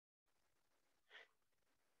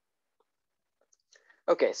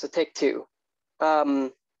Okay, so take two.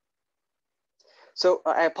 So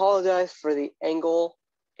I apologize for the angle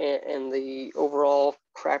and the overall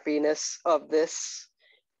crappiness of this.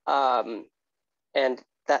 And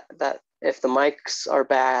that if the mics are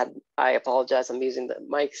bad, I apologize. I'm using the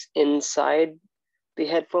mics inside the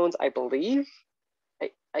headphones, I believe.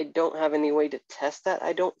 I don't have any way to test that,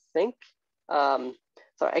 I don't think. So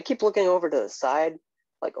I keep looking over to the side,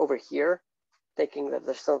 like over here, thinking that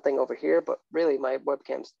there's something over here, but really my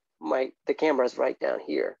webcam's the camera's right down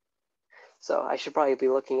here. So I should probably be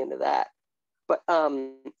looking into that. But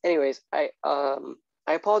anyways, I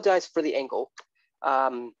apologize for the angle.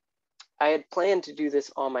 I had planned to do this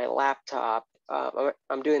on my laptop.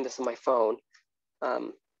 I'm doing this on my phone.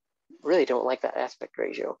 Really don't like that aspect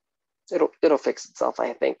ratio. It'll fix itself,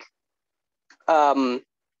 I think. Oh,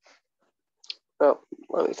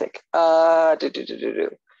 let me think.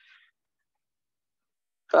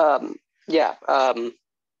 Yeah.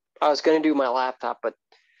 I was gonna do my laptop, but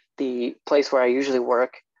the place where I usually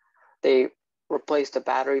work, they replaced a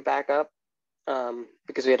battery backup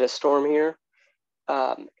because we had a storm here.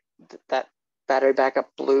 That battery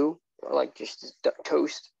backup blew, like just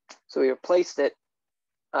toast. So we replaced it,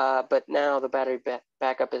 but now the battery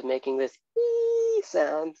backup is making this ee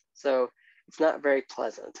sound, so it's not very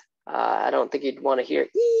pleasant. I don't think you'd want to hear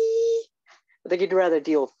ee. I think you'd rather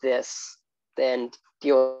deal with this than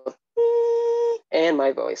deal with ee and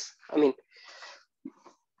my voice. I mean,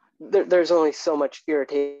 there's only so much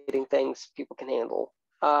irritating things people can handle.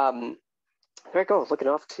 There I go, looking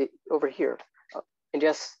off to over here. And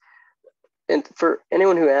yes, and for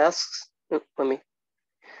anyone who asks,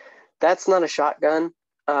 that's not a shotgun.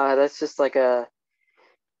 That's just like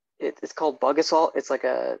it's called bug assault. It's like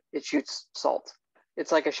it shoots salt.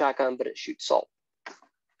 It's like a shotgun, but it shoots salt.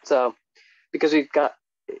 So because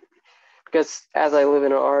as I live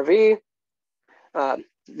in an RV,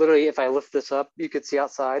 literally if I lift this up, you could see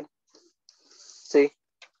outside. See,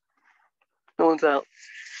 no one's out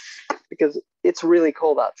because it's really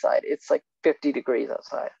cold outside. It's like 50 degrees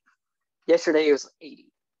outside. Yesterday it was 80.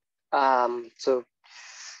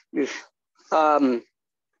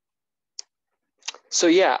 So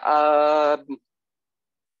yeah,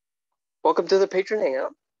 welcome to the Patron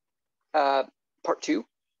Hangout, part 2.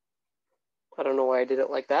 I don't know why I did it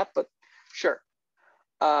like that, but sure.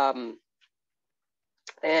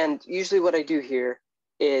 And usually what I do here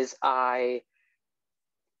is my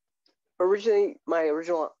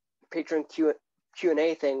original Patron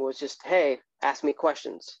Q&A thing was just, hey, ask me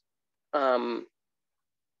questions.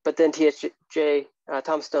 But then TSJ,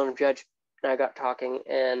 Tom Stone Judge, and I got talking,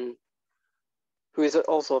 and who is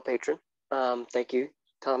also a patron. Thank you,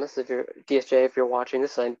 Thomas, if you're TSJ, if you're watching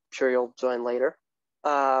this, I'm sure you'll join later.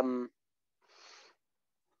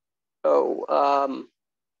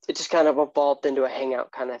 It just kind of evolved into a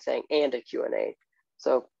hangout kind of thing and a Q&A.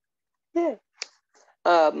 So yeah.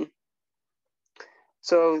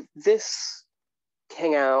 So this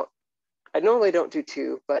hangout, I normally don't do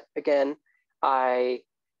 2, but again, I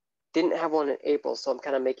didn't have one in April, so I'm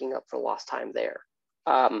kind of making up for lost time there.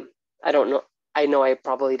 I don't know. I know I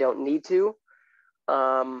probably don't need to,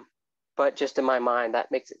 but just in my mind, that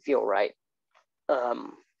makes it feel right that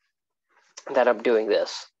I'm doing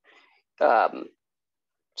this. So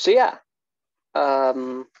yeah.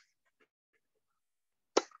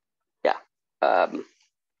 Yeah.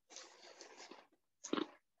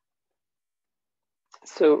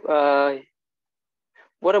 So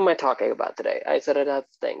what am I talking about today? I said I'd have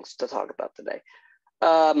things to talk about today.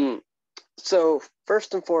 So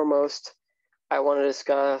first and foremost, I want to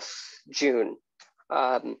discuss June,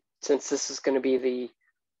 since this is going to be the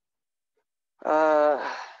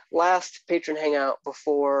last patron hangout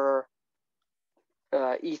before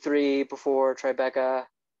E3, before Tribeca,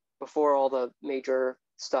 before all the major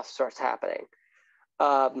stuff starts happening.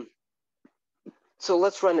 So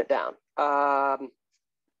let's run it down. I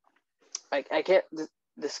can't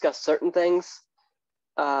discuss certain things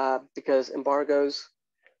because embargoes.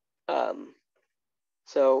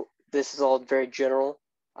 So this is all very general.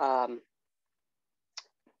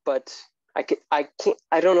 But I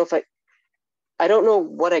don't know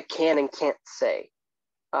what I can and can't say,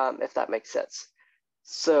 if that makes sense.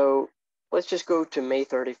 So let's just go to May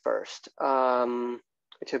 31st,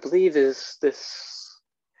 which I believe is this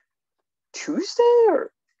Tuesday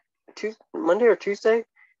or Monday or Tuesday.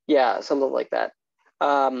 Yeah, something like that.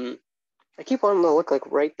 I keep wanting to look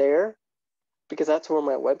like right there because that's where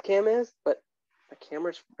my webcam is, but my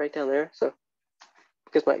camera's right down there. So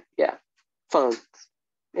because phone,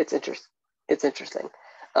 it's interesting. It's interesting.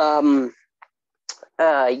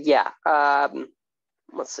 Yeah.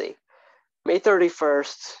 Let's see. May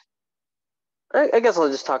 31st. I guess I'll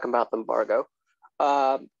just talk about the embargo.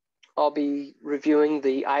 Uh, I'll be reviewing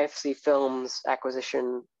the IFC Films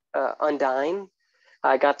acquisition, Undying.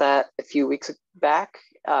 I got that a few weeks back,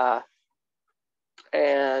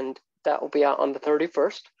 and that will be out on the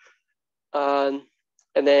 31st. And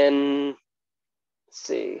then, let's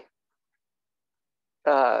see,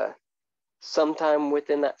 sometime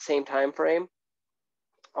within that same time frame,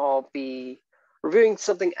 I'll be reviewing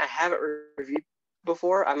something I haven't reviewed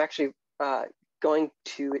before. I'm actually going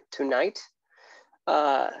to it tonight,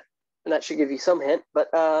 and that should give you some hint. But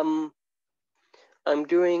I'm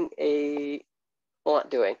doing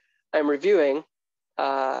I'm reviewing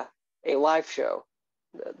a live show,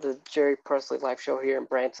 the Jerry Presley live show here in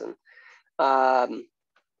Branson.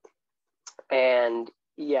 And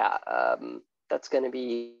yeah, that's going to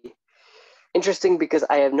be interesting because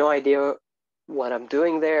I have no idea what I'm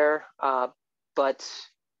doing there, but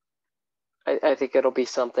I think it'll be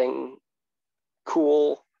something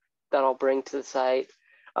cool that I'll bring to the site,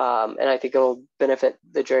 and I think it'll benefit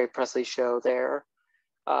the Jerry Presley show there.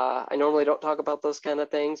 I normally don't talk about those kind of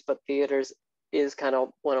things, but theaters is kind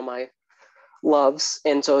of one of my loves,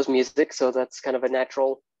 and so is music, so that's kind of a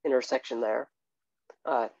natural intersection there.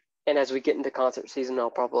 And as we get into concert season,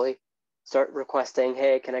 I'll probably start requesting,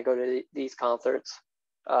 hey, can I go to these concerts?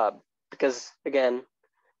 Because again,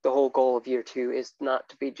 the whole goal of year 2 is not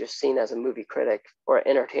to be just seen as a movie critic or an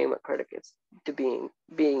entertainment critic. It's to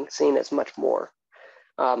being seen as much more.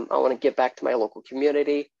 I want to give back to my local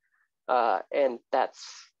community, and that's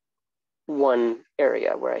one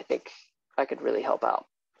area where I think I could really help out.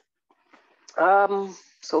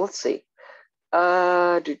 So let's see.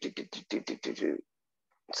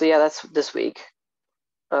 So yeah, that's this week,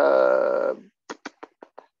 or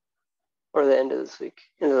the end of this week,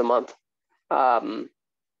 end of the month.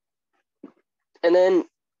 And then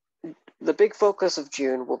the big focus of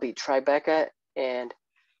June will be Tribeca, and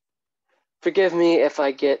forgive me if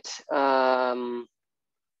I get the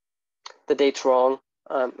dates wrong.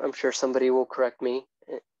 I'm sure somebody will correct me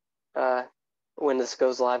when this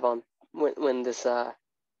goes live on when this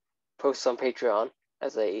posts on Patreon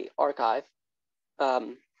as a archive.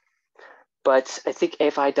 But I think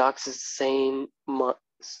AFI Docs is the same month,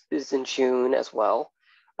 is in June as well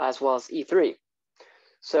as E3.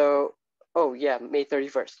 So, oh yeah, May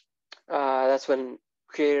 31st. That's when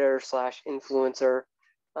creator/influencer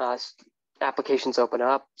applications open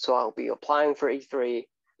up. So I'll be applying for E3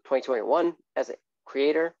 2021 as a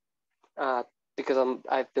creator, because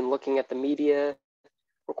I've been looking at the media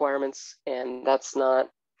requirements, and that's not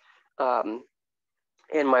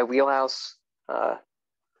in my wheelhouse.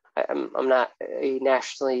 I'm not a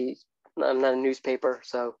newspaper,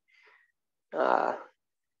 so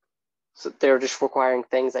they're just requiring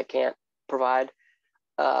things I can't provide.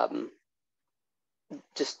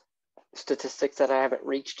 Just statistics that I haven't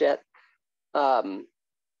reached yet. So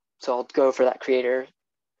I'll go for that creator,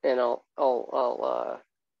 and I'll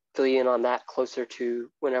fill you in on that closer to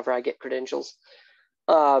whenever I get credentials.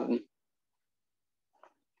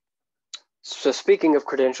 So speaking of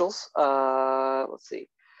credentials, let's see.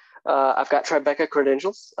 I've got Tribeca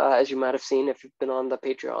credentials, as you might have seen if you've been on the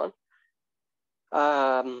Patreon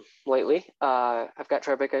lately. I've got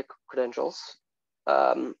Tribeca credentials,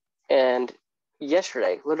 and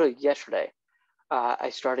literally yesterday, I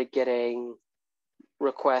started getting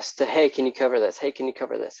requests to, hey, can you cover this? Hey, can you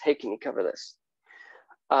cover this? Hey, can you cover this?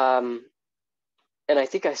 And I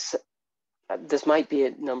think this might be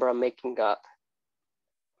a number I'm making up,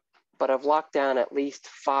 but I've locked down at least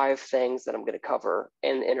 5 things that I'm going to cover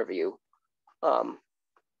in the interview,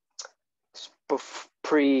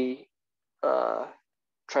 pre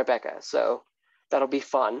Tribeca. So that'll be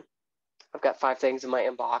fun. I've got 5 things in my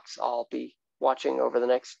inbox I'll be watching over the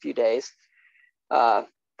next few days.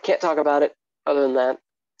 Can't talk about it other than that.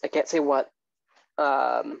 I can't say what.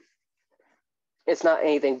 It's not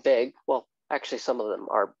anything big. Well, actually, some of them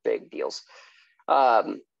are big deals.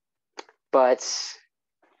 But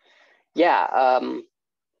yeah,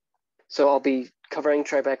 so I'll be covering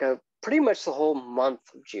Tribeca pretty much the whole month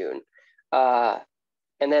of June. And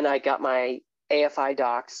then I got my AFI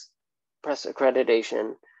Docs press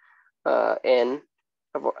accreditation in.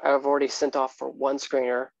 I've already sent off for 1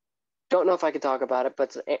 screener. Don't know if I can talk about it, but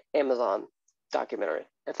it's an Amazon documentary,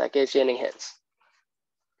 if that gives you any hints.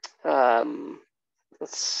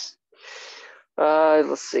 Let's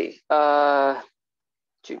see.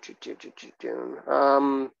 June.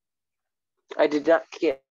 I did not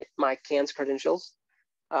get my Cannes credentials,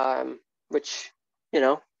 which,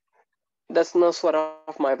 that's no sweat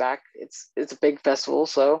off my back. It's a big festival,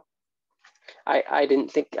 so I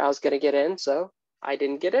didn't think I was gonna get in, so I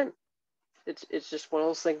didn't get in. it's just one of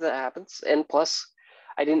those things that happens. And plus,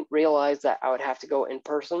 I didn't realize that I would have to go in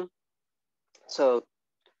person, so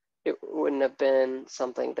it wouldn't have been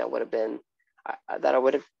something that would have been that I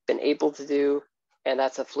would have been able to do, and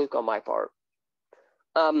that's a fluke on my part.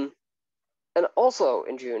 And also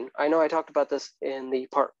in June, I know I talked about this in the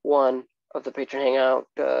part 1 of the Patron Hangout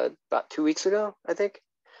about 2 weeks ago, I think.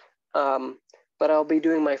 But I'll be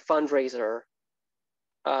doing my fundraiser,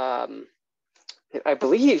 I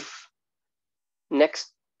believe,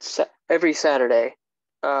 every Saturday,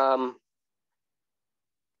 for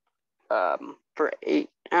 8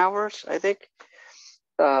 hours, I think.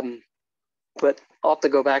 But I'll have to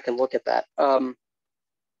go back and look at that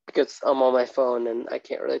because I'm on my phone and I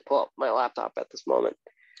can't really pull up my laptop at this moment.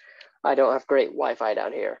 I don't have great Wi-Fi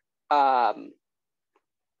down here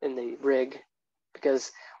in the rig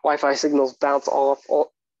because Wi-Fi signals bounce off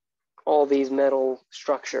all these metal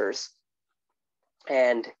structures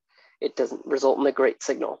and it doesn't result in a great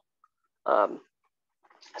signal.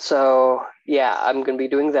 So yeah, I'm going to be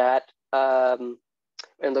doing that. And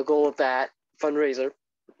the goal of that fundraiser,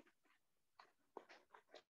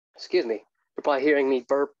 excuse me, you're probably hearing me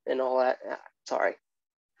burp and all that. Sorry.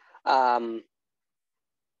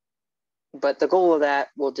 But the goal of that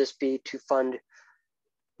will just be to fund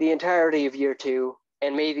the entirety of year 2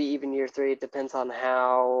 and maybe even year 3. It depends on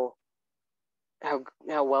how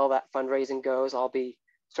well that fundraising goes. I'll be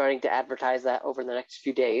starting to advertise that over the next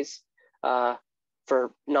few days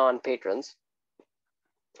for non-patrons.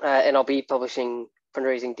 And I'll be publishing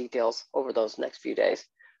fundraising details over those next few days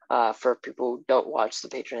for people who don't watch the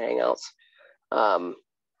Patron Hangouts.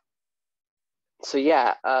 So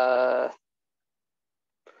yeah,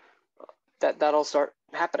 that'll start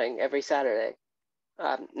happening every Saturday.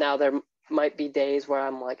 Now there might be days where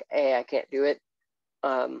I'm like, hey, I can't do it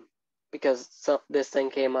because this thing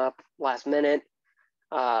came up last minute.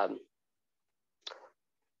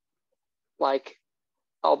 Like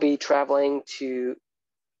I'll be traveling to,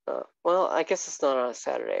 well, I guess it's not on a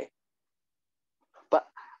Saturday, but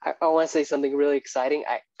I want to say something really exciting.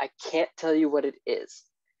 I can't tell you what it is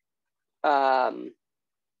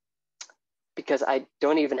because I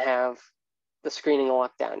don't even have the screening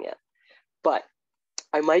locked down yet. But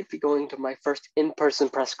I might be going to my first in-person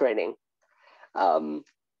press screening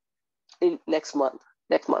next month.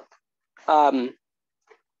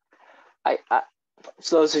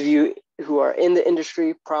 So those of you who are in the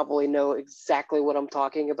industry probably know exactly what I'm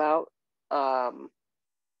talking about.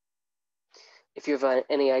 If you have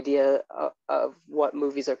any idea of what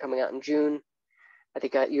movies are coming out in June, I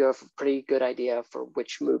think you have a pretty good idea for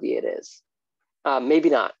which movie it is. Maybe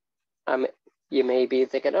not. You may be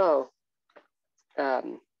thinking, oh, or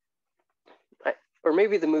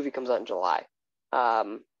maybe the movie comes out in July. That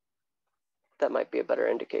might be a better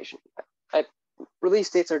indication. Release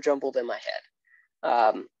dates are jumbled in my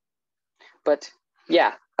head. But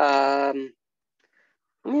yeah, let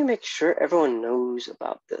me make sure everyone knows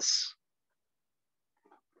about this.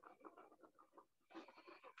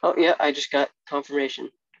 Oh yeah, I just got confirmation.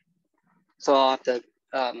 So I'll have to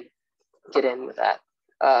get in with that.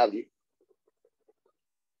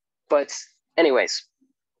 But anyways,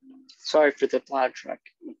 sorry for the loud truck.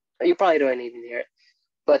 You probably don't even hear it.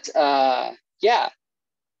 But yeah,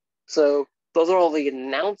 so those are all the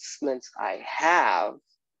announcements I have.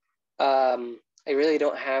 I really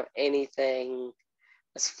don't have anything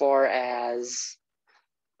as far as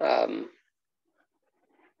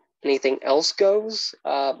anything else goes.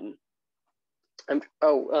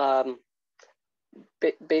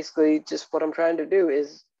 Basically, just what I'm trying to do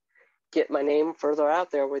is get my name further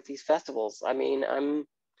out there with these festivals. I mean, I'm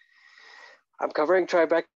covering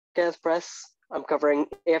Tribeca's press. I'm covering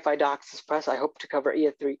AFI Docs' press. I hope to cover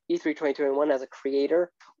E3 2021 as a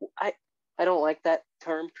creator. I don't like that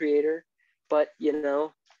term, creator, but you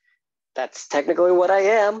know, that's technically what I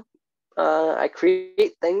am. I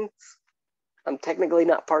create things. I'm technically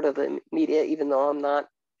not part of the media, even though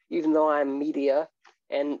I'm media.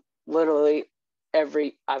 And literally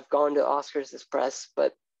I've gone to Oscars as press,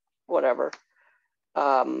 but whatever.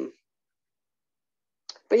 But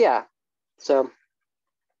yeah, so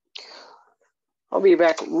I'll be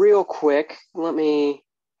back real quick. Let me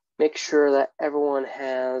make sure that everyone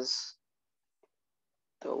has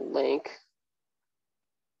the link.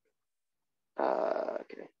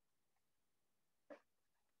 Okay.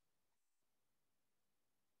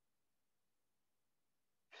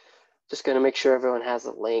 Just going to make sure everyone has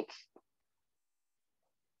a link.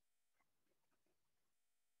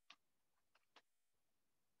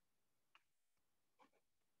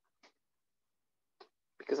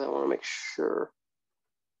 Because I want to make sure.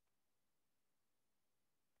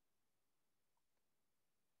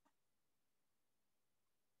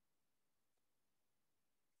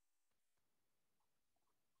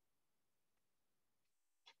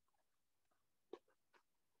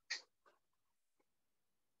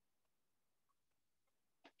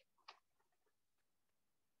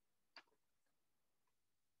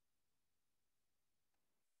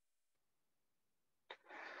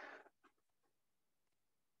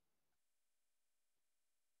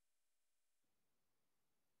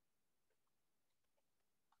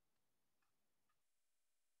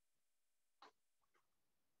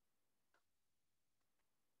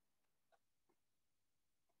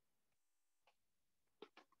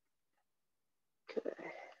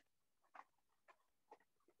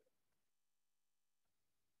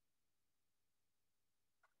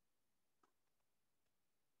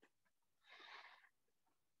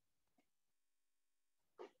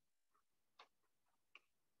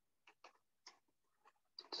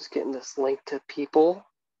 just getting this link to people.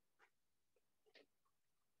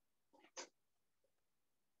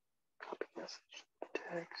 Copy message,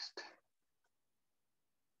 text.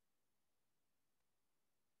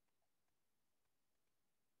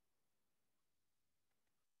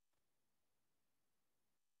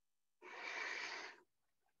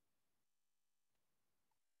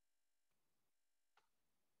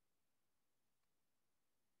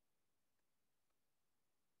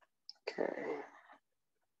 Okay.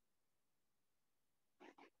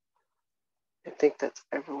 I think that's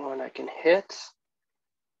everyone I can hit.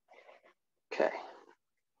 Okay.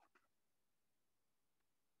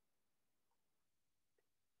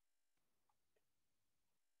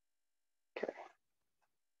 Okay.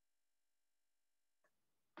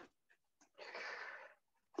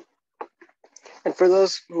 And for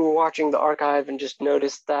those who are watching the archive and just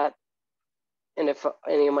noticed that, and if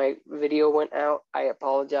any of my video went out, I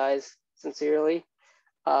apologize sincerely.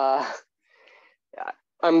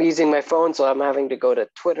 I'm using my phone, so I'm having to go to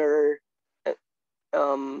Twitter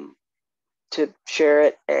to share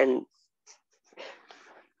it, and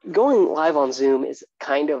going live on Zoom is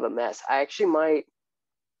kind of a mess. I actually might,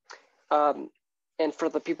 and for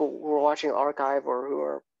the people who are watching archive or who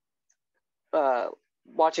are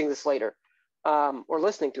watching this later, or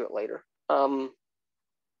listening to it later, I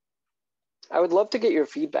would love to get your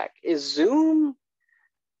feedback. Is Zoom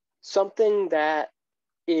something that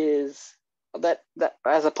is that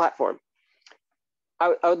as a platform?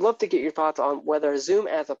 I would love to get your thoughts on whether Zoom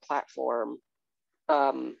as a platform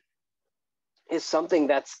is something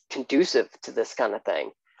that's conducive to this kind of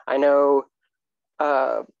thing. I know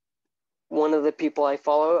one of the people I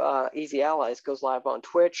follow, Easy Allies, goes live on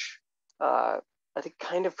Twitch. I think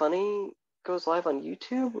Kind of Funny goes live on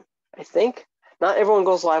YouTube. I think not everyone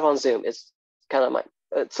goes live on Zoom. It's kind of my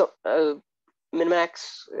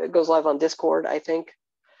Minimax goes live on Discord, I think.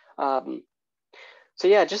 So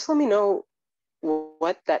yeah, just let me know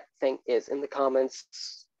what that thing is in the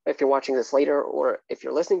comments if you're watching this later or if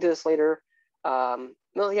you're listening to this later.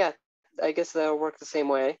 Well, yeah, I guess that'll work the same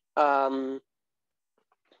way. And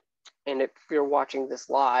if you're watching this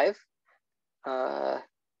live,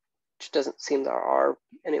 which doesn't seem there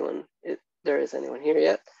is anyone here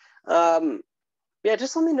yet. Yeah,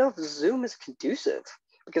 just let me know if Zoom is conducive,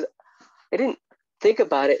 because I didn't think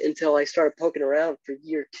about it until I started poking around for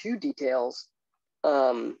year 2 details.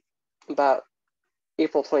 About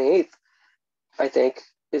April 28th, I think,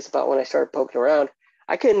 is about when I started poking around.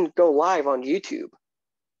 I can go live on YouTube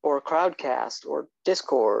or Crowdcast or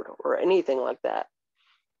Discord or anything like that.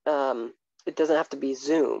 It doesn't have to be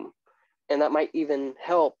Zoom. And that might even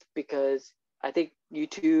help because I think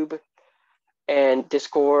YouTube and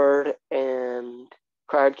Discord and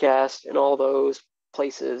Crowdcast and all those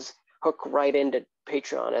places hook right into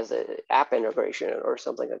Patreon as an app integration or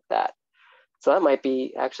something like that. So that might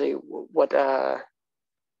be actually what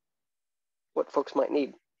folks might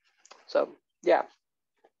need. So yeah,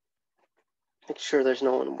 make sure there's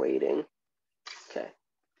no one waiting. Okay.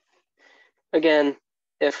 Again,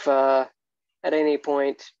 if at any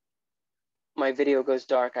point my video goes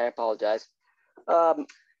dark, I apologize. I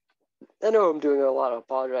know I'm doing a lot of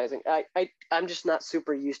apologizing. I'm just not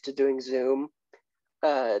super used to doing Zoom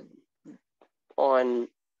on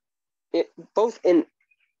it, both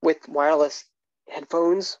with wireless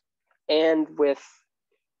headphones and with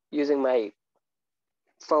using my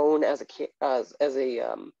phone as a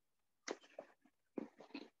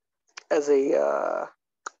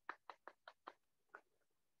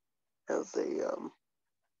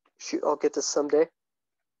shoot, I'll get this someday,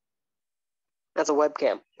 as a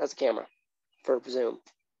webcam, as a camera for Zoom.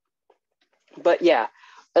 But yeah,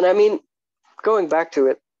 and I mean, going back to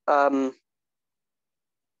it, I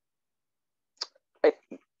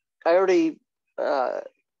already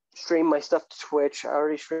stream my stuff to Twitch. I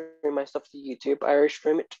already stream my stuff to YouTube. I already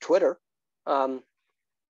stream it to Twitter.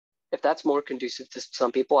 If that's more conducive to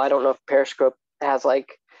some people, I don't know if Periscope has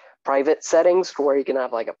like private settings where you can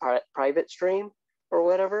have like a private stream or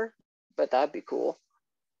whatever, but that'd be cool.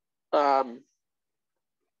 So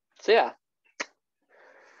yeah.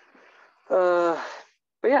 But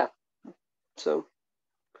yeah. So,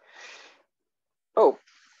 oh,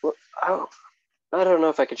 I don't know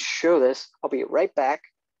if I could show this. I'll be right back.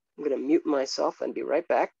 I'm gonna mute myself and be right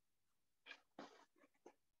back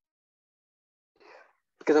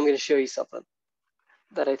because I'm gonna show you something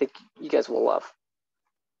that I think you guys will love.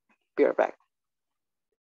 Be right back.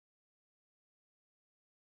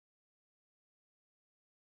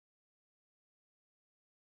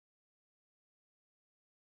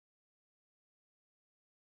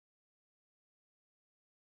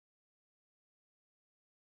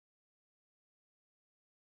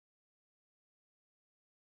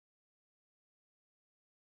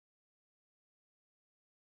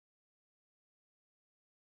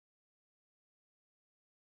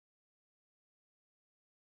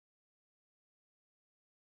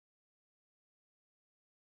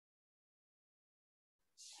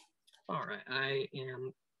 All right,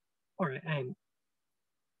 I'm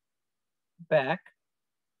back.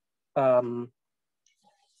 So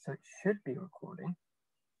it should be recording.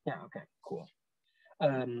 Yeah, okay, cool.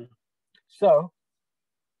 So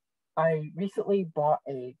I recently bought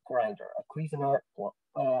a grinder, a Cuisinart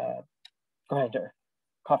grinder,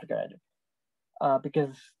 coffee grinder.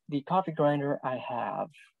 Because the coffee grinder I have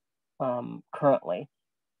currently,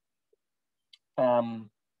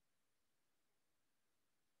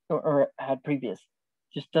 or had previous,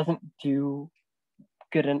 just doesn't do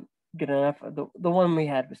good enough. The one we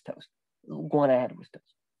had was toast. The one I had was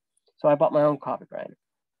toast. So I bought my own coffee grinder.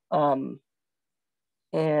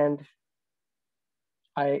 And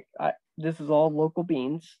I this is all local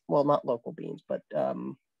beans. Well, not local beans, but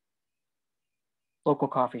local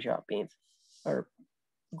coffee shop beans or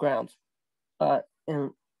grounds.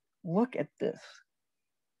 And look at this.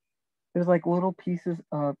 There's like little pieces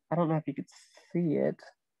of, I don't know if you could see it,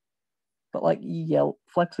 but like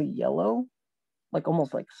flecks of yellow, like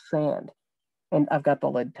almost like sand. And I've got the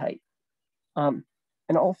lid tight. And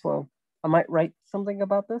also I might write something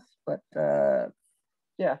about this, but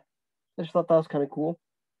yeah, I just thought that was kind of cool.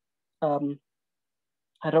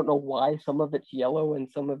 I don't know why some of it's yellow and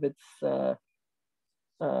some of it's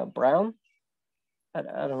brown. I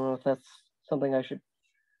don't know if that's something I should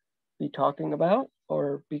be talking about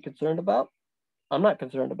or be concerned about. I'm not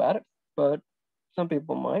concerned about it, but some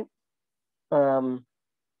people might.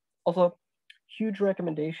 Also, huge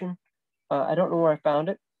recommendation. I don't know where I found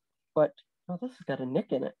it, but oh, this has got a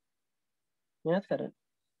nick in it. Yeah, it's got a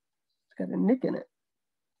nick in it.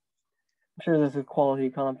 I'm sure this is quality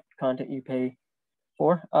content you pay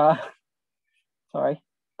for. Sorry.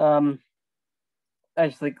 I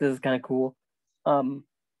just think this is kind of cool.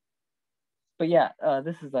 But yeah,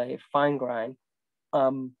 this is a fine grind.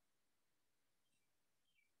 But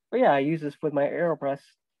yeah, I use this with my AeroPress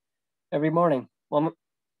every morning. Well,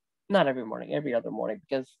 not every morning, every other morning,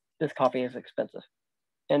 because this coffee is expensive.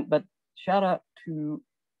 But shout out to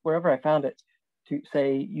wherever I found it to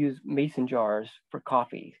say use mason jars for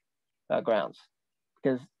coffee grounds,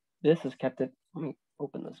 because this has kept it. Let me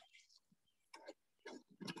open this.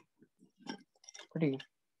 Pretty.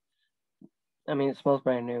 I mean, it smells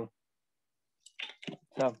brand new.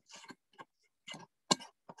 So,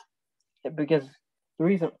 because the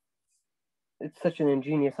reason it's such an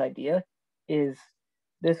ingenious idea is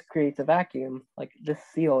this creates a vacuum. Like this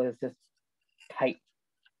seal is just tight.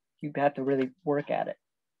 You have to really work at it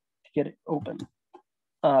to get it open.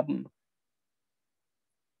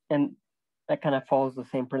 And that kind of follows the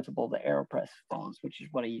same principle the AeroPress follows, which is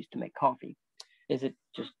what I use to make coffee. Is it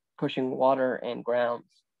just pushing water and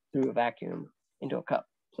grounds through a vacuum into a cup?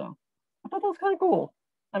 So I thought that was kind of cool.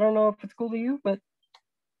 I don't know if it's cool to you, but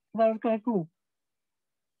I thought it was kind of cool.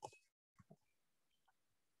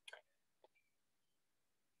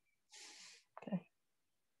 Okay.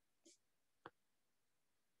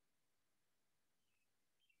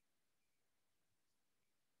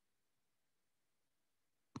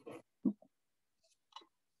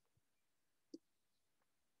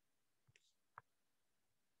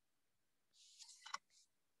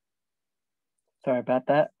 Sorry about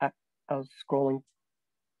that. I was scrolling.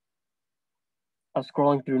 I was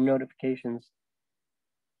scrolling through notifications,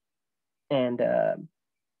 and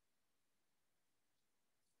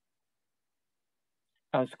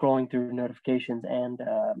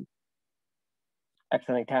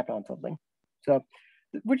accidentally tapped on something. So,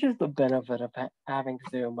 which is the benefit of having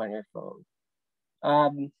Zoom on your phone.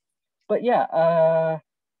 But yeah,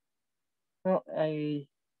 well, I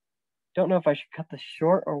don't know if I should cut this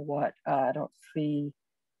short or what. I don't see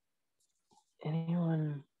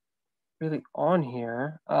anyone really on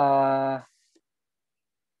here. So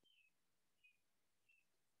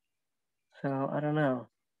I don't know.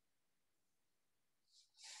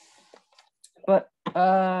 But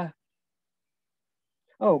oh,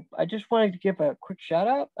 I just wanted to give a quick shout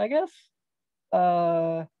out, I guess,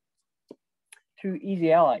 to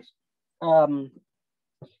Easy Allies. And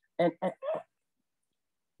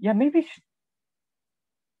yeah, maybe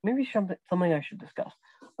something I should discuss.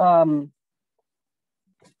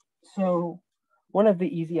 So one of the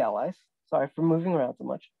Easy Allies, sorry for moving around so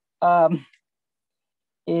much,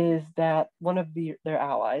 is that one of their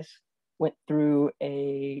allies went through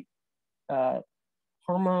a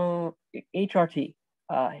hormone HRT,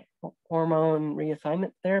 hormone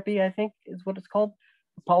reassignment therapy, I think is what it's called.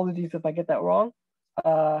 Apologies if I get that wrong.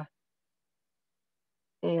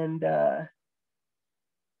 And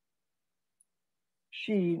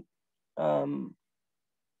she,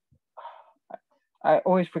 I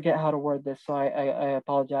always forget how to word this, so I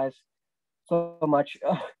apologize so much.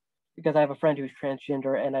 because I have a friend who's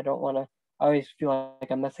transgender, and I don't want to. I always feel like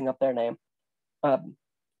I'm messing up their name,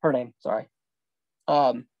 her name. Sorry.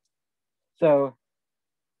 Um, so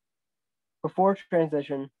before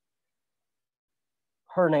transition,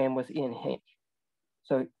 her name was Ian Hank.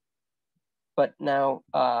 So, but now,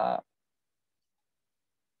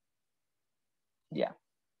 yeah.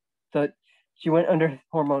 So she went under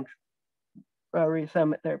hormone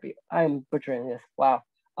reassignment therapy. I'm butchering this. Wow.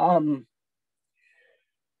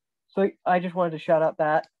 So I just wanted to shout out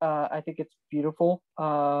that I think it's beautiful.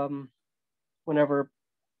 Whenever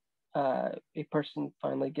a person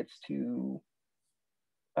finally gets to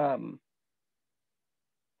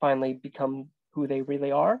finally become who they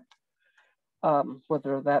really are,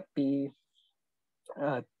 whether that be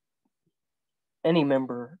uh, any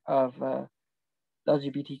member of the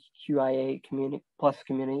LGBTQIA community plus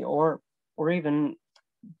community, or even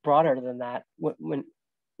broader than that.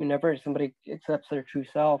 Whenever somebody accepts their true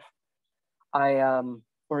self,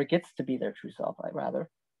 or gets to be their true self, I rather,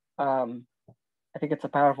 I think it's a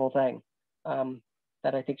powerful thing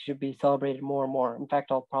that I think should be celebrated more and more. In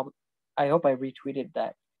fact, I hope I retweeted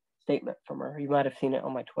that statement from her. You might have seen it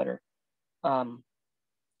on my Twitter. Um,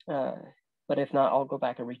 uh, but if not, I'll go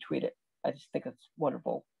back and retweet it. I just think it's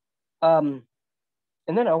wonderful. And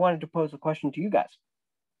then I wanted to pose a question to you guys,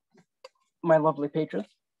 my lovely patrons.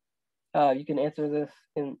 You can answer this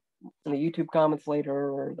in the YouTube comments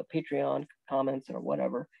later, or the Patreon comments, or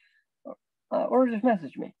whatever, or just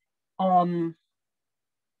message me.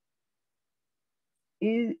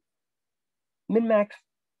 Is MinMax,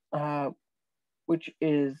 which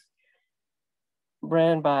is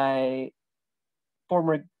ran by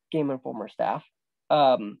former Game Informer staff,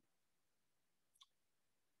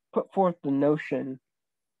 put forth the notion.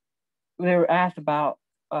 They were asked about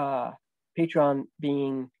Patreon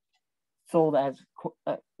being sold as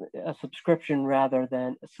a subscription rather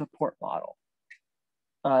than a support model.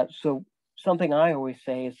 So something I always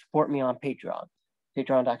say is support me on Patreon,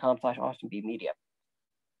 patreon.com/AustinBmedia.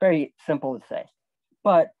 Very simple to say.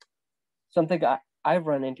 But something I've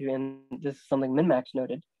run into, and this is something MinMax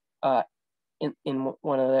noted in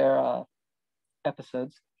one of their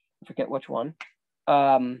episodes, I forget which one,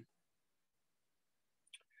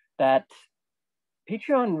 that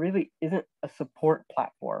Patreon really isn't a support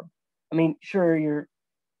platform. I mean, sure, you're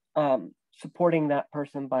supporting that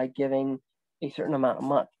person by giving a certain amount a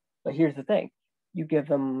month, but here's the thing: you give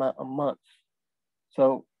them a month.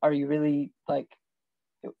 So, are you really like,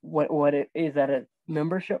 what is that a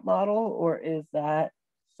membership model, or is that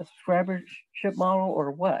a subscribership model,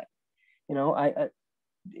 or what? You know, I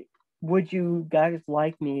would you guys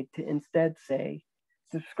like me to instead say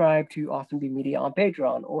subscribe to Austin B Media on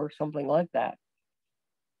Patreon or something like that?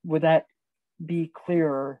 Would that be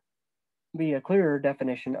a clearer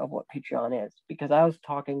definition of what Patreon is? Because I was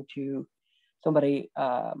talking to somebody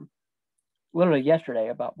literally yesterday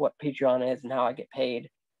about what Patreon is and how I get paid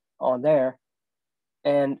on there,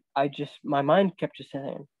 and my mind kept just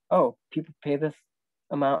saying, oh, people pay this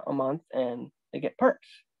amount a month and they get perks,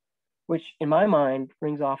 which in my mind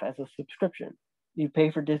rings off as a subscription. You pay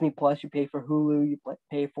for Disney Plus, you pay for Hulu, you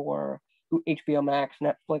pay for HBO Max,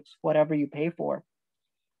 Netflix, whatever you pay for,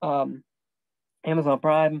 Amazon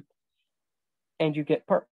Prime, and you get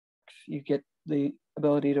perks. You get the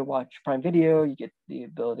ability to watch Prime Video, you get the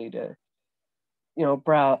ability to,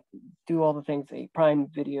 browse, do all the things a Prime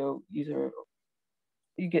Video user,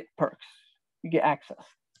 you get perks, you get access.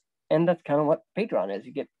 And that's kind of what Patreon is.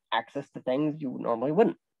 You get access to things you normally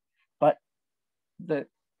wouldn't. But the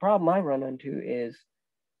problem I run into is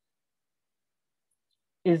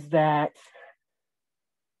that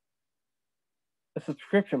a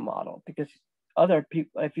subscription model, because other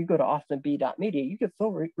people, if you go to austinb.media, you can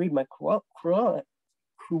still read my Cruella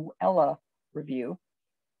review.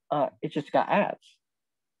 It just got ads.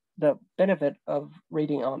 The benefit of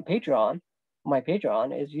reading on Patreon, my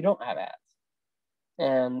Patreon, is you don't have ads.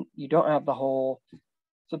 And you don't have the whole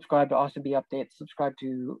subscribe to Austin B updates, subscribe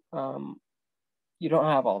to, you don't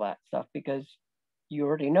have all that stuff because you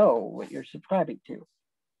already know what you're subscribing to.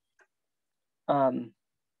 And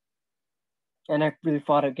I really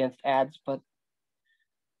fought against ads, but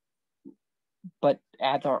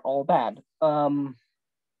ads aren't all bad. I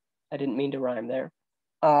didn't mean to rhyme there.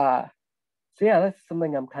 So yeah, that's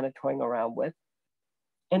something I'm kind of toying around with.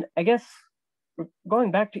 And I guess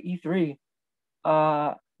going back to E3,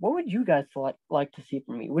 what would you guys like to see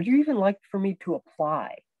from me? Would you even like for me to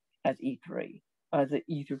apply as E3, as an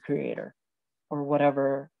E3 creator, or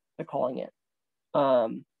whatever they're calling it?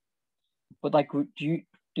 But like,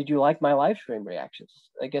 did you like my live stream reactions?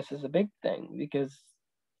 I guess is a big thing, because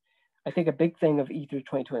I think a big thing of E3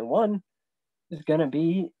 2021 is going to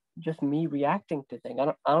be just me reacting to things.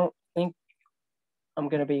 I don't think I'm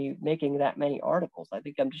going to be making that many articles. I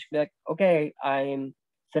think I'm just going to be like, okay, I'm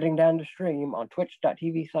sitting down to stream on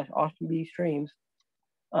twitch.tv/AustinBStreams,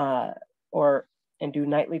 or and do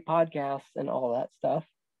nightly podcasts and all that stuff,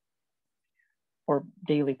 or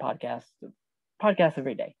daily podcasts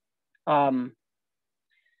every day. But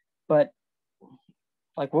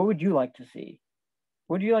like, what would you like to see?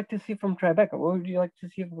 What would you like to see from Tribeca? What would you like to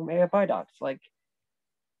see from AFI Docs? Like,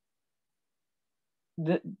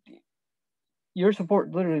 your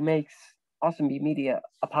support literally makes Awesome B Media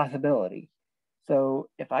a possibility. So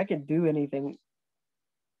if I could do anything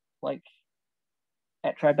like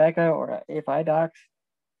at Tribeca or at AFI Docs,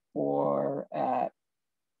 or at,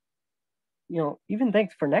 even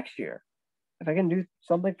thanks for next year, if I can do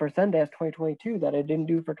something for Sundance 2022 that I didn't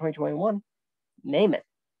do for 2021, name it.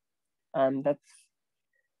 That's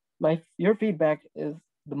your feedback is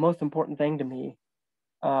the most important thing to me,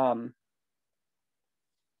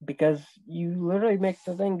 because you literally make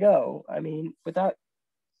the thing go. I mean, without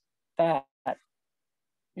that,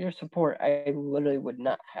 your support, I literally would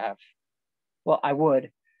not have. Well, I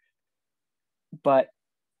would, but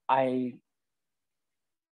I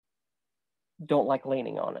don't like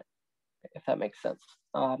leaning on it, if that makes sense.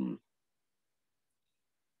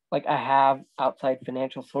 Like, I have outside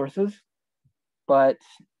financial sources, but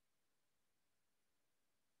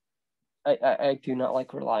I do not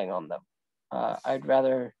like relying on them. I'd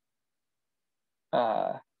rather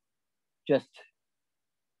just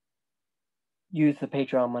use the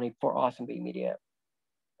Patreon money for Awesome B Media.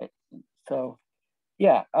 So,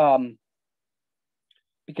 yeah,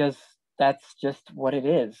 because that's just what it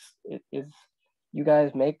is. It is, you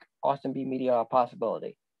guys make Awesome B Media a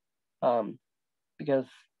possibility. Because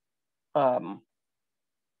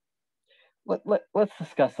let's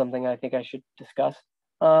discuss something I think I should discuss.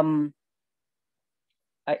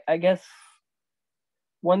 I guess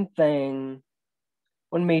one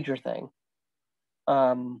major thing,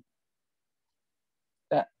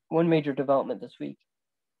 that one major development this week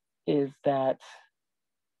is that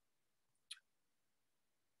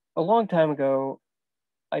a long time ago,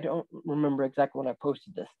 I don't remember exactly when I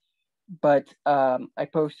posted this, but I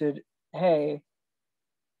posted, hey,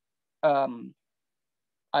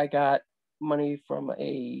 I got money from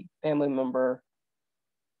a family member,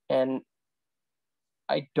 and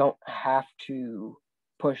I don't have to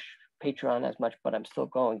push Patreon as much, but I'm still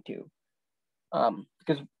going to.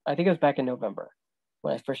 Because I think it was back in November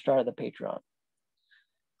when I first started the Patreon.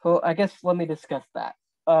 So I guess let me discuss that.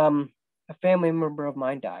 A family member of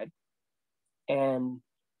mine died, and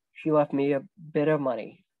she left me a bit of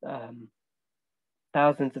money,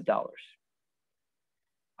 thousands of dollars.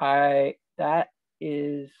 That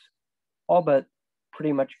is all but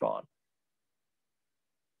pretty much gone.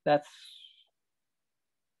 That's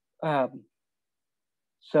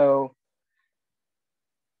so,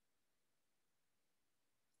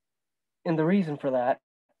 and the reason for that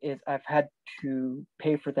is I've had to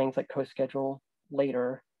pay for things like CoSchedule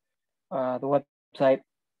later, the website,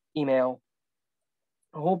 email,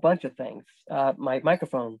 a whole bunch of things. My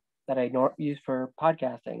microphone that I use for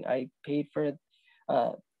podcasting, I paid for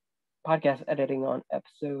podcast editing on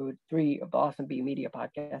episode 3 of the Awesome B Media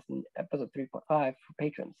podcast and episode 3.5 for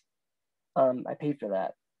patrons. I paid for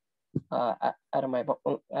that out of my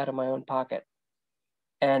own pocket,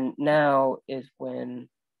 and now is when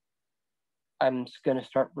I'm going to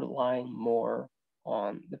start relying more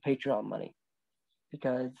on the Patreon money,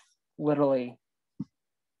 because literally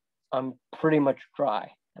I'm pretty much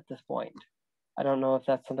dry at this point. I don't know if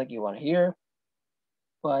that's something you want to hear,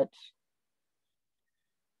 but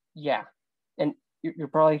yeah. And you're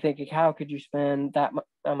probably thinking, how could you spend that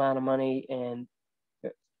amount of money and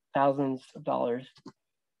thousands of dollars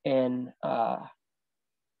in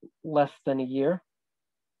less than a year?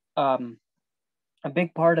 A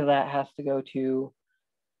big part of that has to go to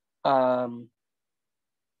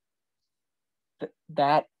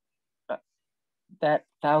that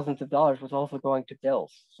thousands of dollars was also going to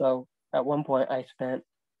bills. So at one point I spent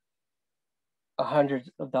hundreds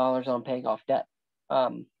of dollars on paying off debt.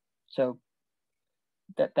 So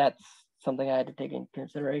that's something I had to take into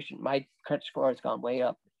consideration. My credit score has gone way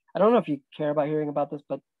up. I don't know if you care about hearing about this,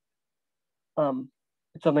 but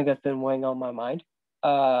it's something that's been weighing on my mind.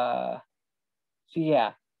 So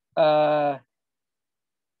yeah. The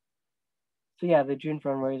June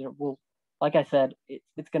fundraiser will, like I said,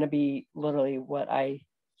 it's going to be literally what I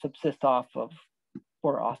subsist off of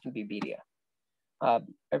for Austin B Media.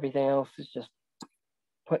 Everything else is just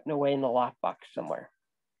putting away in the lockbox somewhere,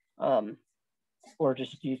 or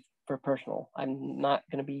just used for personal. I'm not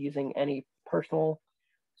going to be using any personal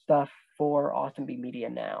stuff for Austin B Media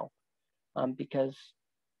now, because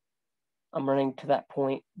I'm running to that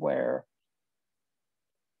point where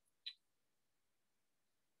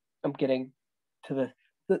I'm getting to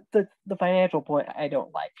the financial point I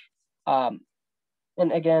don't like.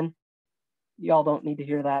 And again, y'all don't need to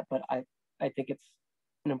hear that, but I think it's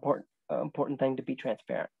an important thing to be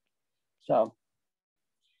transparent. So,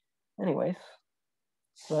 anyways,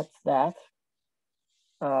 so that's that.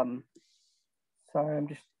 Sorry, I'm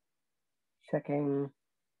just checking,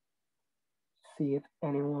 see if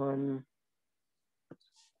anyone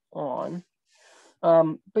on.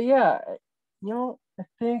 But yeah, I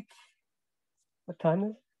think, what time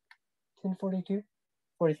is it? 10:42?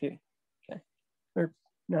 43. Okay. Or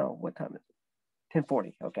no, what time is it?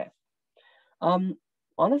 10:40. Okay.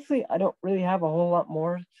 Honestly, I don't really have a whole lot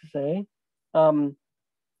more to say. The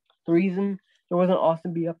reason there wasn't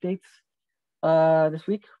Austin B updates this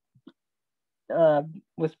week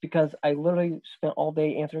was because I literally spent all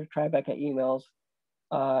day answering Tribeca emails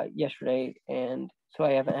yesterday, and so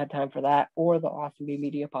I haven't had time for that or the Austin B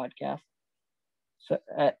Media podcast. So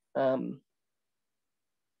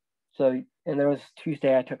and there was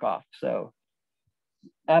Tuesday I took off, so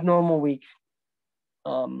abnormal week.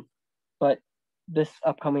 But this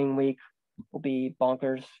upcoming week will be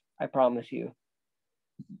bonkers. I promise you.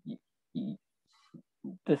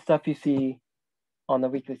 The stuff you see on the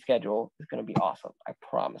weekly schedule is going to be awesome. I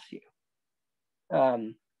promise you.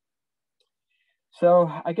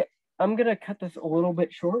 So I'm gonna cut this a little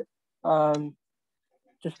bit short,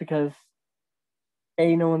 just because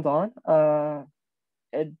A, no one's on,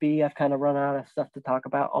 and B, I've kind of run out of stuff to talk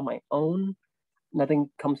about on my own. Nothing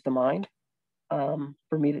comes to mind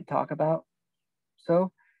for me to talk about.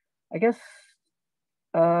 So I guess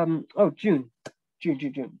June.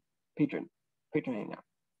 Patron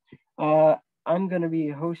Hangout. I'm gonna be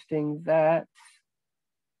hosting that.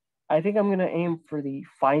 I think I'm gonna aim for the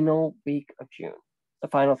final week of June, the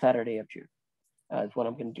final Saturday of June, is when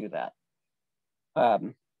I'm gonna do that.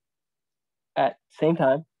 At same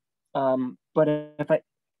time. But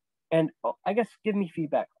I guess give me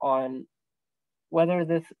feedback on whether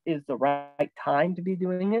this is the right time to be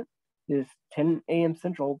doing it. Is 10 a.m.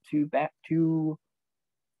 Central too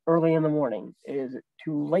early in the morning? Is it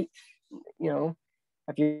too late?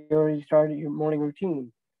 Have you already started your morning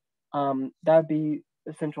routine? That would be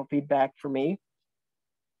essential feedback for me.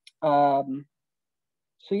 So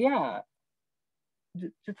yeah,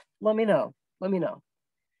 just let me know. Let me know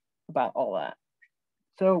about all that.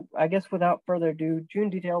 So I guess without further ado, June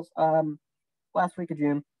details. Last week of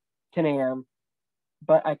June, 10 a.m.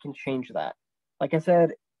 But I can change that. Like I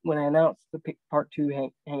said when I announced the part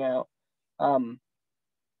 2 hangout,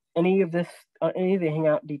 any of the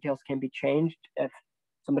hangout details can be changed if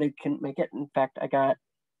somebody couldn't make it. In fact, I got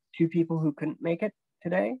 2 people who couldn't make it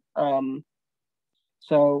today.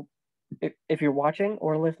 So if you're watching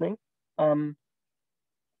or listening,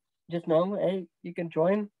 just know, hey, you can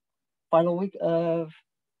join final week of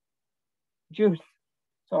June.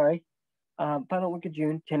 Sorry. Final week of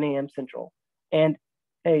June, 10 a.m. Central. And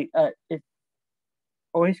hey, it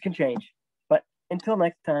always can change. But until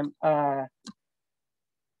next time,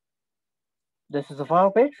 this is the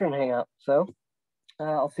final Patron Hangout. So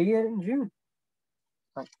I'll see you in June.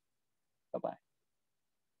 Bye. Bye-bye.